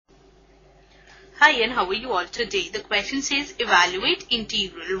Hi, and how are you all today? The question says evaluate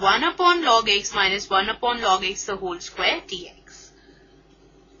integral 1 upon log x minus 1 upon log x the whole square dx.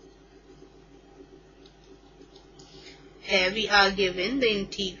 Here we are given the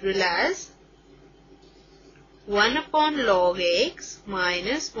integral as 1 upon log x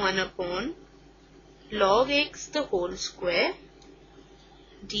minus 1 upon log x the whole square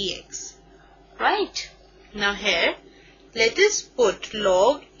dx. Right? Now here, let us put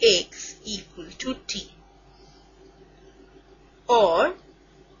log x equal to t, or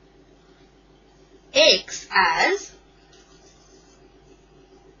x as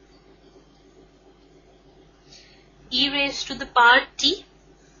e raised to the power t,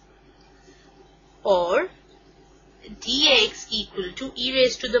 or dx equal to e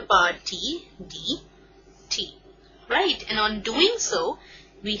raised to the power t dt. Right? And on doing so,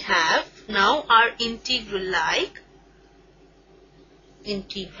 we have now our integral like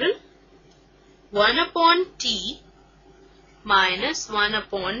integral 1 upon t minus 1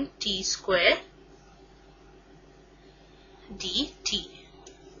 upon t square dt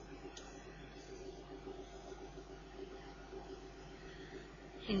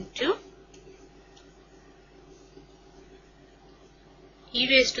into e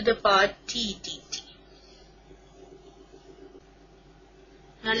raised to the power t dt.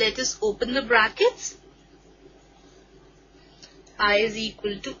 Now let us open the brackets. I is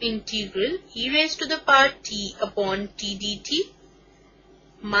equal to integral e raised to the power t upon t dt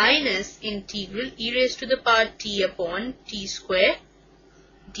minus integral e raised to the power t upon t square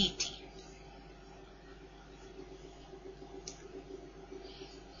dt.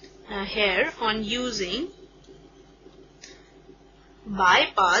 Now here, on using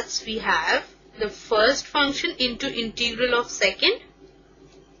by parts, we have the first function into integral of second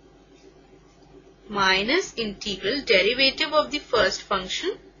minus integral derivative of the first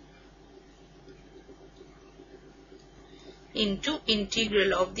function into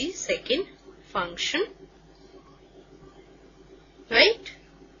integral of the second function. Right?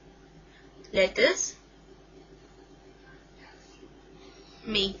 Let us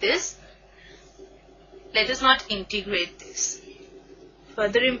make this. Let us not integrate this.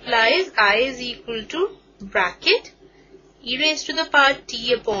 Further implies I is equal to bracket e raised to the power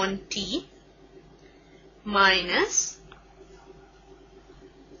t upon t minus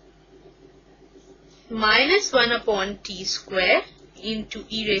 1 upon t square into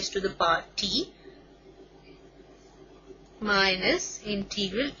e raised to the power t minus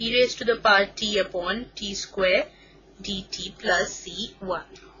integral e raised to the power t upon t square dt plus c1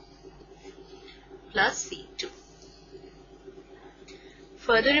 plus c2.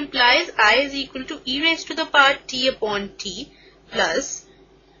 Further implies I is equal to e raised to the power t upon t plus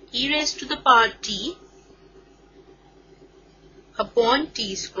e raised to the power t upon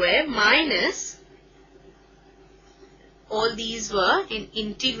t square minus, all these were in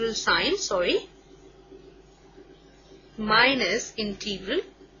integral sign, minus integral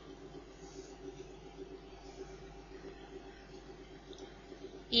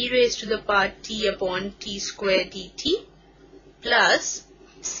e raised to the power t upon t square dt plus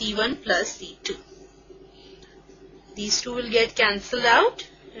c1 plus c2. These two will get cancelled out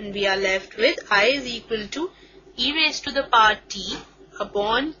and we are left with I is equal to e raised to the power t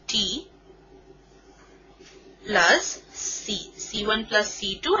upon t plus c. c1 plus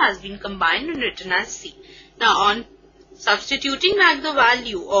c2 has been combined and written as c. Now on substituting back the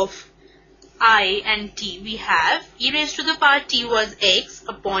value of I and t, we have e raised to the power t was x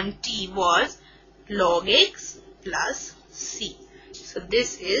upon t was log x plus c. So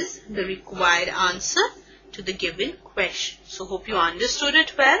this is the required answer to the given question. So hope you understood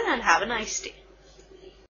it well and have a nice day.